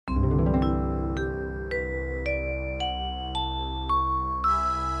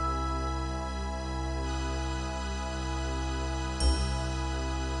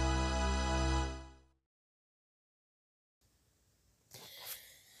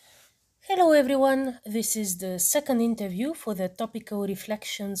Hello, everyone. This is the second interview for the Topical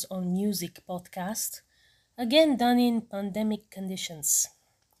Reflections on Music podcast, again done in pandemic conditions.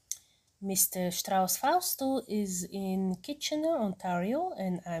 Mr. Strauss Fausto is in Kitchener, Ontario,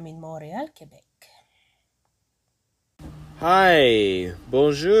 and I'm in Montreal, Quebec. Hi,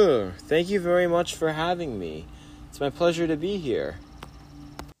 bonjour. Thank you very much for having me. It's my pleasure to be here.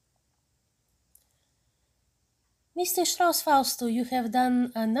 Mr. Strauss Fausto, you have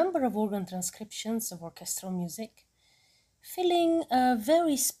done a number of organ transcriptions of orchestral music, filling a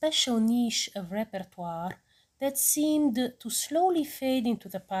very special niche of repertoire that seemed to slowly fade into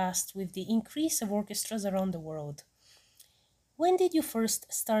the past with the increase of orchestras around the world. When did you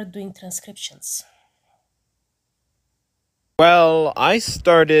first start doing transcriptions? Well, I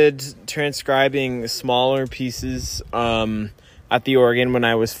started transcribing smaller pieces at the organ when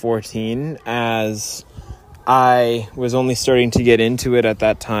I was 14, as I was only starting to get into it at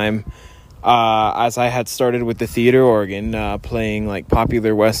that time, as I had started with the theater organ, playing like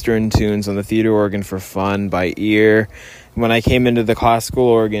popular Western tunes on the theater organ for fun by ear. When I came into the classical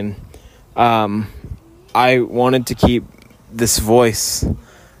organ, I wanted to keep this voice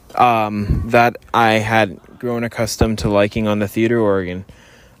that I had grown accustomed to liking on the theater organ,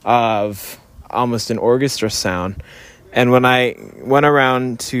 of almost an orchestra sound. And when I went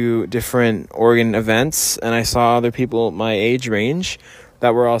around to different organ events and I saw other people my age range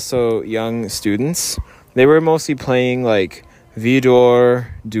that were also young students, they were mostly playing like Widor,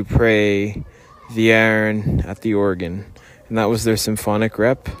 Dupre, Vierne at the organ, and that was their symphonic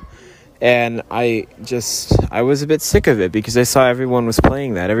rep. And I was a bit sick of it because I saw everyone was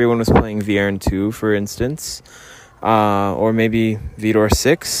playing that. Everyone was playing Vierne 2, for instance, or maybe Widor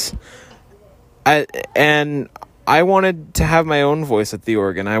 6. And I wanted to have my own voice at the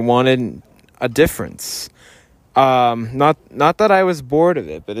organ. I wanted a difference. Not that I was bored of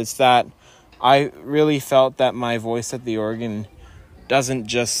it, but it's that I really felt that my voice at the organ doesn't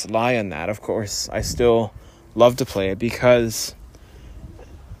just lie on that. Of course, I still love to play it because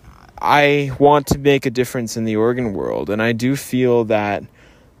I want to make a difference in the organ world. And I do feel that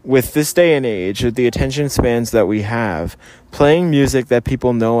with this day and age, with the attention spans that we have, playing music that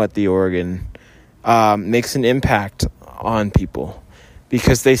people know at the organ makes an impact on people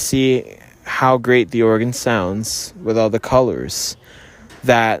because they see how great the organ sounds with all the colors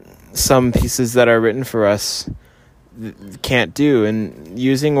that some pieces that are written for us can't do. And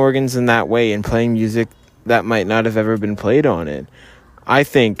using organs in that way and playing music that might not have ever been played on it, I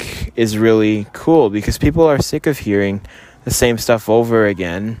think is really cool because people are sick of hearing the same stuff over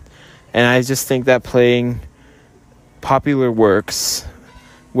again. And I just think that playing popular works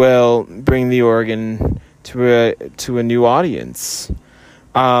will bring the organ to a new audience.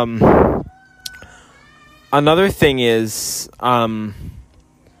 Another thing is,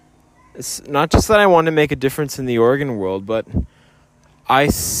 it's not just that I want to make a difference in the organ world, but I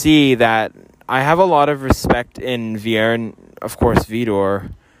see that I have a lot of respect in Vierne, of course,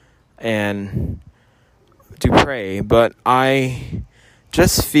 Widor and Dupre, but I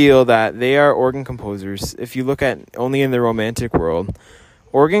just feel that they are organ composers. If you look at only in the Romantic world,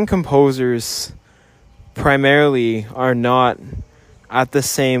 organ composers primarily are not at the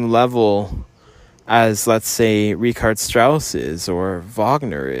same level as, let's say, Richard Strauss is, or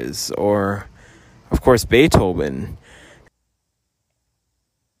Wagner is, or, of course, Beethoven.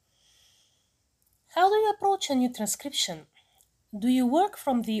 How do you approach a new transcription? Do you work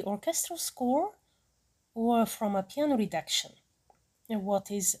from the orchestral score or from a piano reduction? And what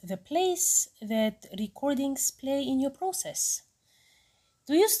is the place that recordings play in your process?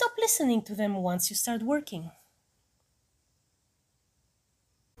 Do you stop listening to them once you start working?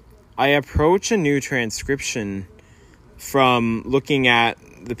 I approach a new transcription from looking at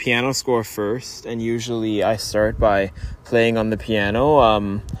the piano score first, and usually I start by playing on the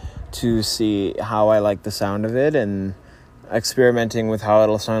piano to see how I like the sound of it, and experimenting with how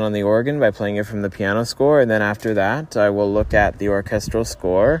it'll sound on the organ by playing it from the piano score. And then after that, I will look at the orchestral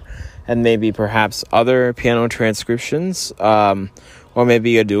score and maybe perhaps other piano transcriptions, or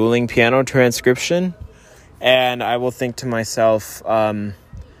maybe a dueling piano transcription. And I will think to myself,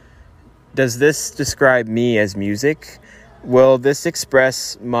 does this describe me as music? Will this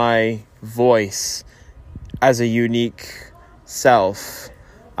express my voice as a unique self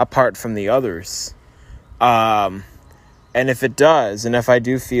apart from the others? And if it does, and if I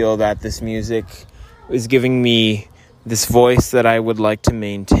do feel that this music is giving me this voice that I would like to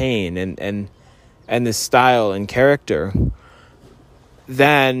maintain and this style and character,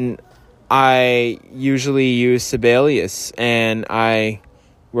 then I usually use Sibelius, and I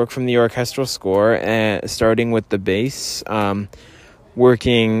work from the orchestral score, and starting with the bass.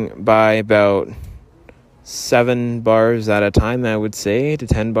 working by about 7 bars at a time, I would say, to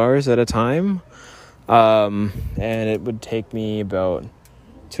 10 bars at a time. And it would take me about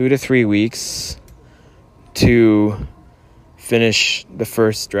 2 to 3 weeks to finish the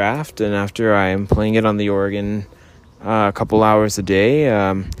first draft. And after I'm playing it on the organ a couple hours a day,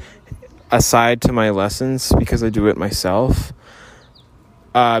 aside to my lessons, because I do it myself,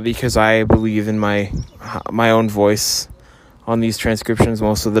 because I believe in my own voice on these transcriptions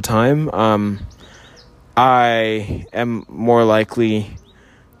most of the time, I am more likely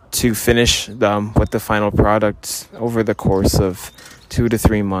to finish them with the final product over the course of 2 to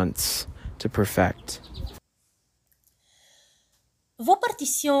 3 months to perfect. Vos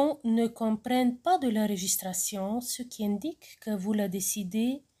partitions ne comprennent pas de l'enregistration, ce qui indique que vous la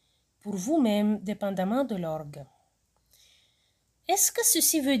décidez pour vous-même dépendamment de l'orgue. Est-ce que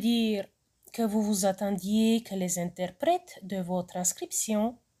ceci veut dire que vous vous attendiez que les interprètes de vos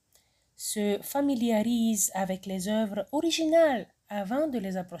transcriptions se familiarisent avec les œuvres originales avant de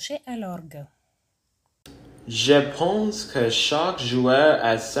les approcher à l'orgue? Je pense que chaque joueur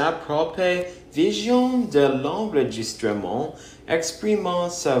a sa propre vision de l'enregistrement, exprimant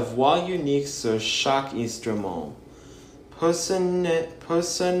sa voix unique sur chaque instrument. Personne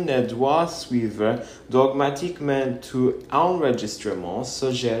ne doit suivre dogmatiquement tout enregistrement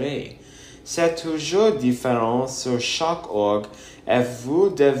suggéré. C'est toujours différent sur chaque orgue et vous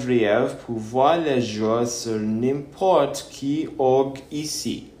devriez pouvoir le jouer sur n'importe qui orgue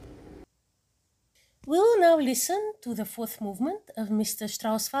ici. We will now listen to the fourth movement of Mr.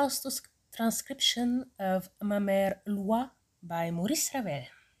 Strauss-Faustus' transcription of Ma Mère Loi by Maurice Ravel.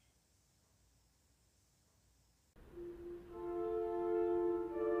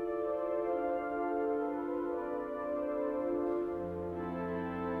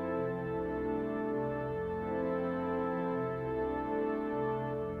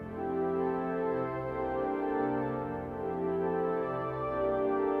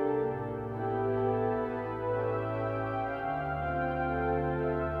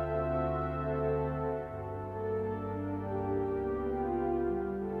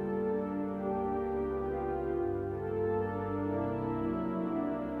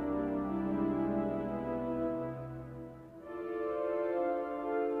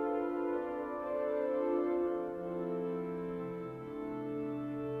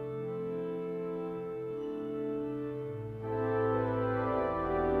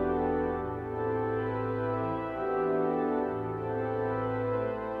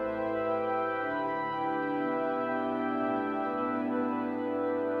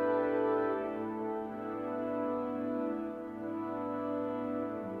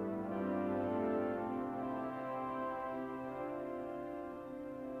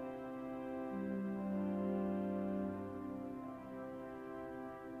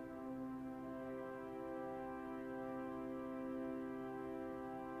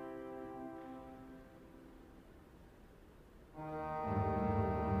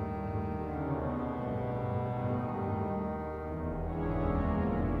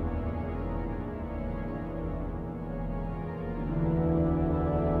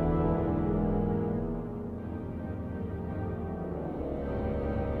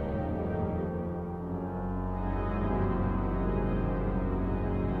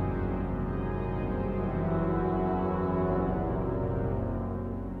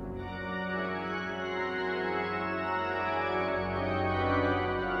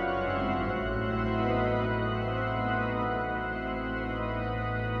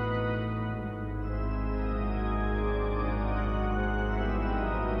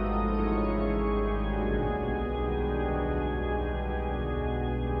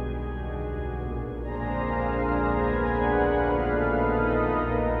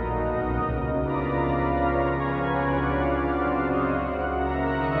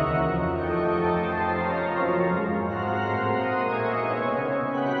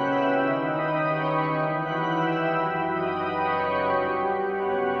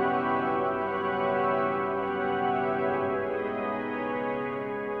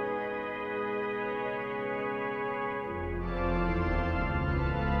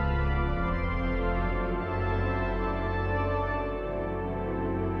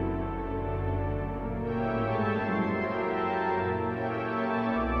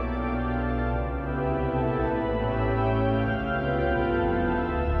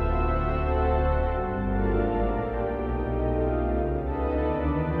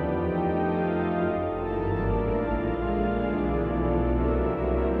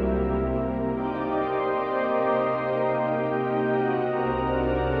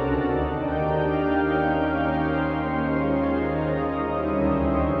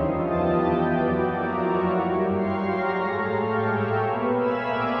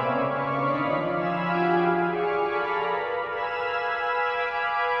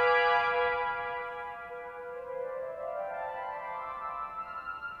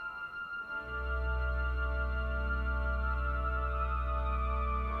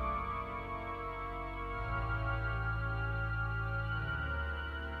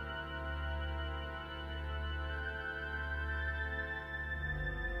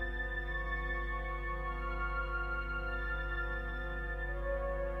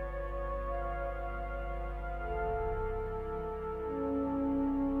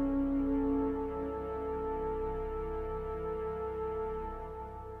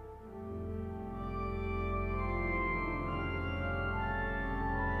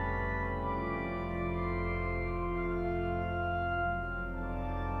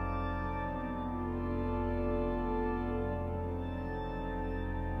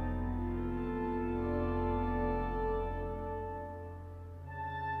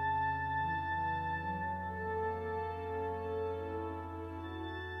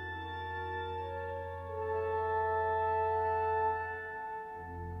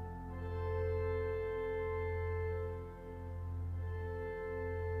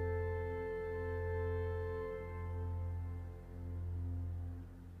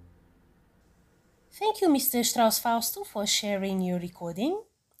 Thank you, Mr. Strauss-Fausto, for sharing your recording.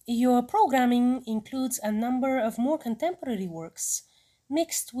 Your programming includes a number of more contemporary works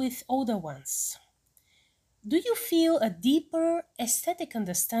mixed with older ones. Do you feel a deeper aesthetic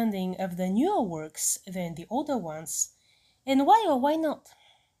understanding of the newer works than the older ones? And why or why not?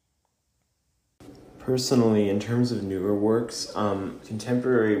 Personally, in terms of newer works,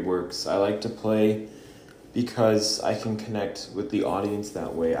 contemporary works, I like to play because I can connect with the audience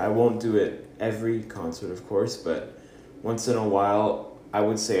that way. I won't do it every concert, of course, but once in a while, I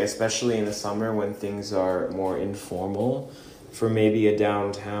would say, especially in the summer when things are more informal, for maybe a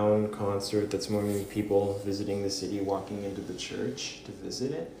downtown concert that's more maybe people visiting the city, walking into the church to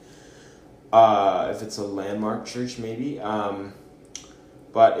visit it. If it's a landmark church, maybe.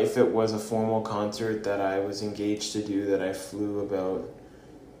 But if it was a formal concert that I was engaged to do, that I flew about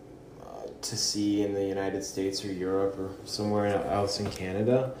to see in the United States or Europe or somewhere else in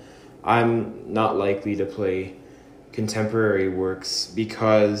Canada, I'm not likely to play contemporary works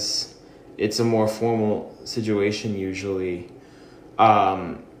because it's a more formal situation usually.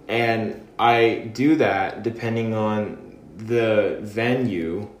 And I do that depending on the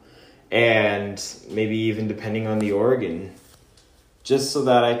venue and maybe even depending on the organ, just so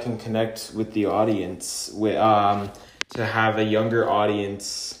that I can connect with the audience, to have a younger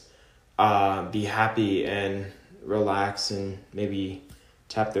audience be happy and relax and maybe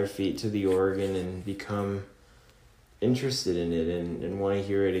tap their feet to the organ and become interested in it and want to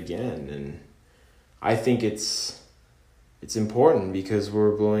hear it again. And I think it's important because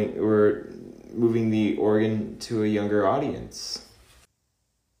we're moving the organ to a younger audience.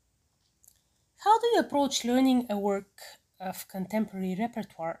 How do you approach learning a work of contemporary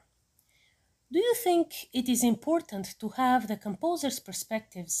repertoire? Do you think it is important to have the composer's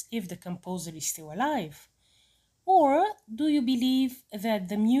perspectives if the composer is still alive? Or do you believe that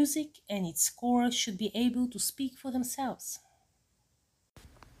the music and its score should be able to speak for themselves?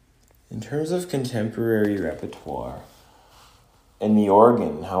 In terms of contemporary repertoire, in the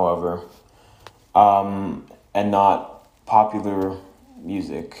organ, however, and not popular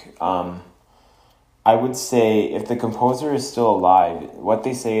music, I would say if the composer is still alive, what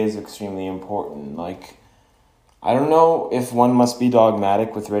they say is extremely important. Like, I don't know if one must be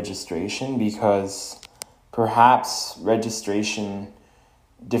dogmatic with registration because perhaps registration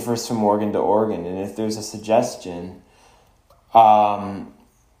differs from organ to organ. And if there's a suggestion,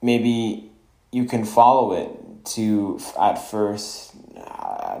 maybe you can follow it to at first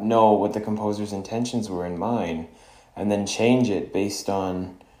know what the composer's intentions were in mind and then change it based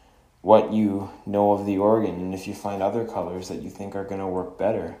on what you know of the organ and if you find other colors that you think are going to work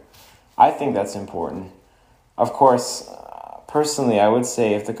better. I think that's important. Of course, personally, I would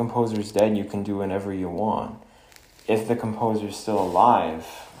say if the composer's dead, you can do whatever you want. If the composer's still alive,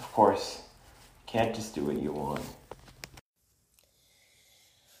 of course, you can't just do what you want.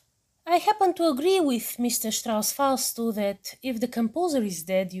 I happen to agree with Mr. Strauss-Fausto that if the composer is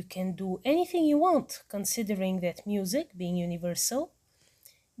dead, you can do anything you want, considering that music, being universal,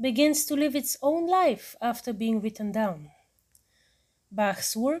 begins to live its own life after being written down.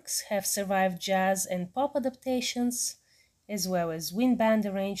 Bach's works have survived jazz and pop adaptations, as well as wind band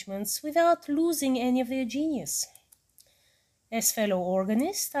arrangements, without losing any of their genius. As fellow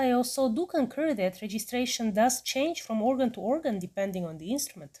organist, I also do concur that registration does change from organ to organ depending on the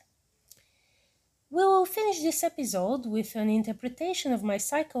instrument. We will finish this episode with an interpretation of my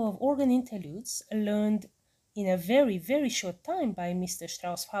cycle of organ interludes learned in a very, very short time by Mr.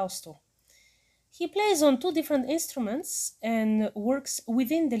 Strauss-Fausto. He plays on two different instruments and works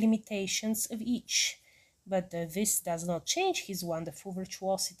within the limitations of each, but this does not change his wonderful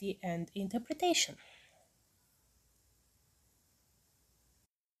virtuosity and interpretation.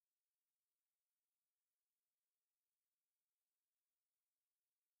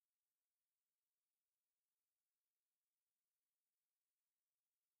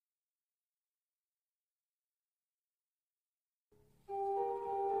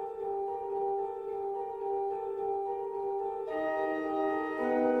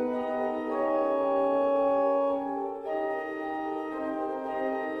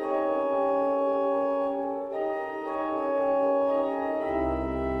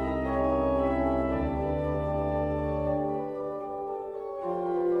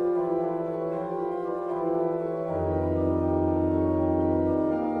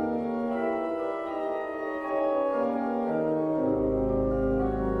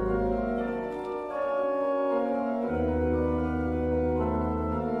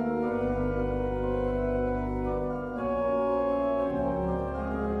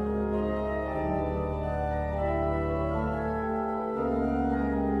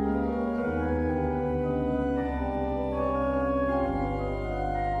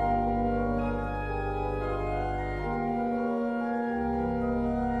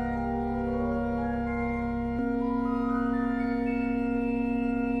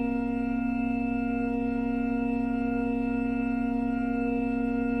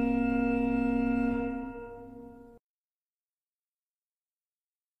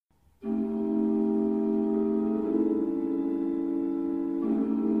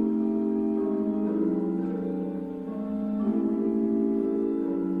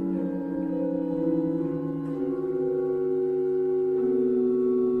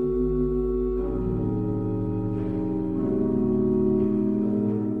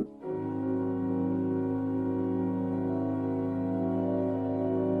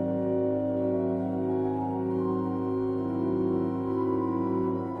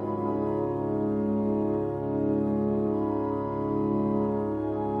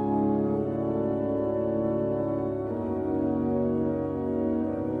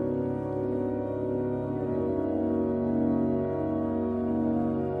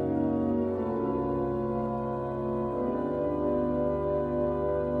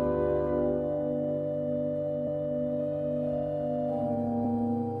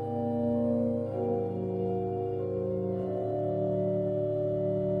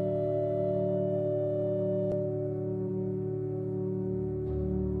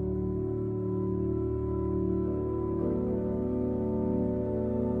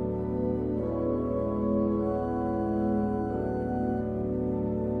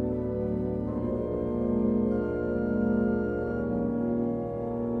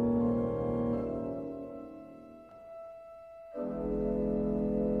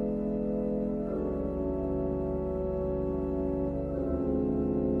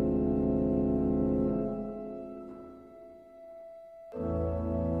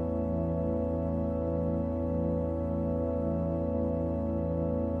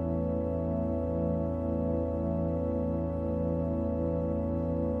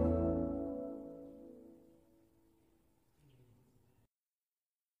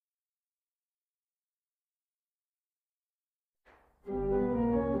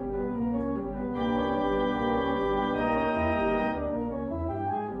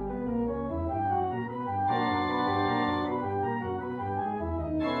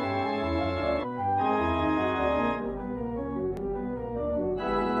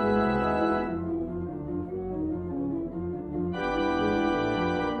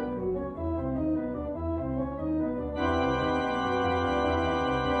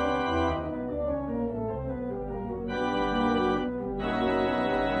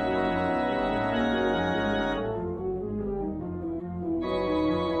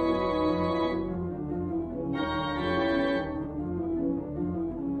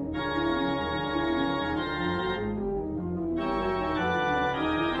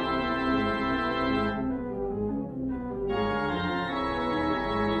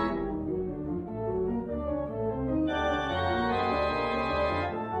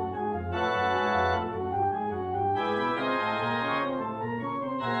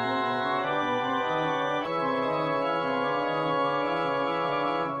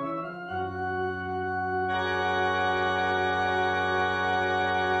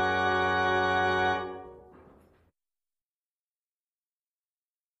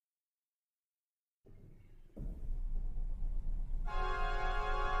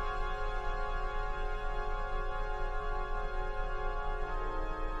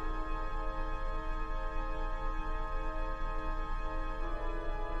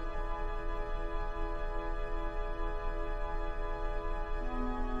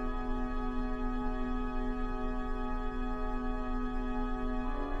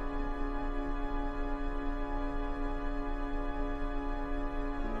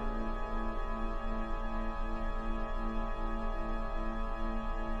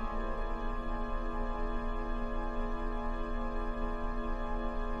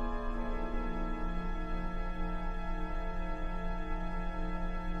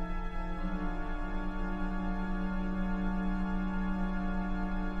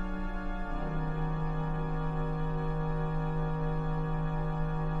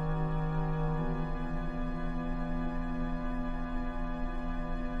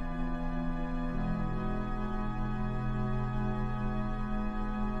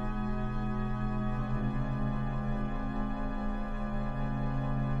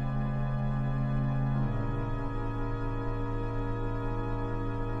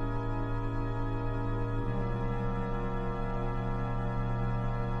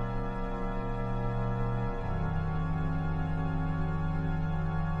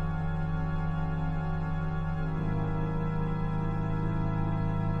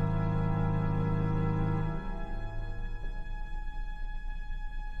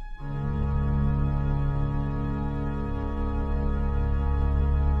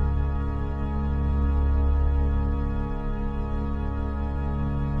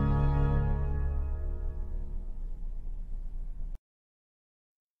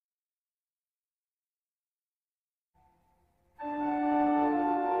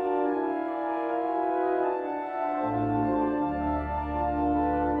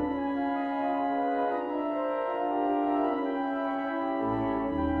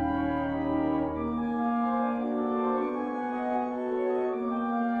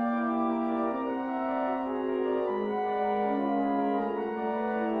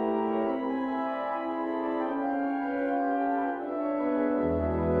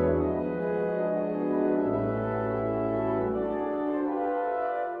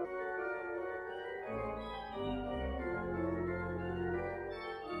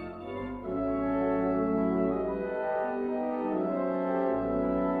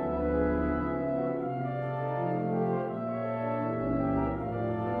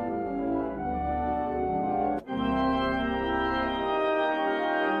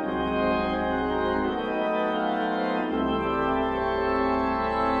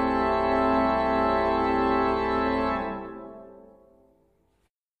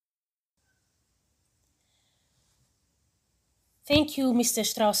 Thank you, Mr.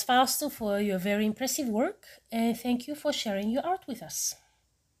 Strauss-Fausto, for your very impressive work, and thank you for sharing your art with us.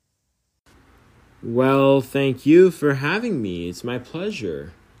 Well, thank you for having me. It's my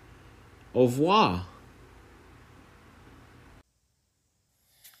pleasure. Au revoir.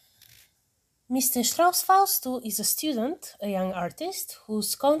 Mr. Strauss-Fausto is a student, a young artist,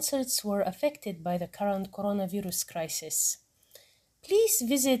 whose concerts were affected by the current coronavirus crisis. Please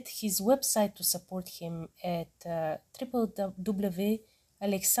visit his website to support him at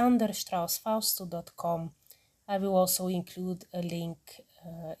www.alexanderstraussfausto.com. I will also include a link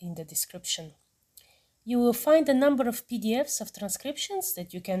in the description. You will find a number of PDFs of transcriptions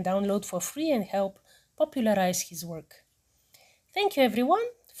that you can download for free and help popularize his work. Thank you everyone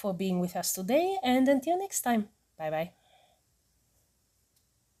for being with us today, and until next time. Bye bye.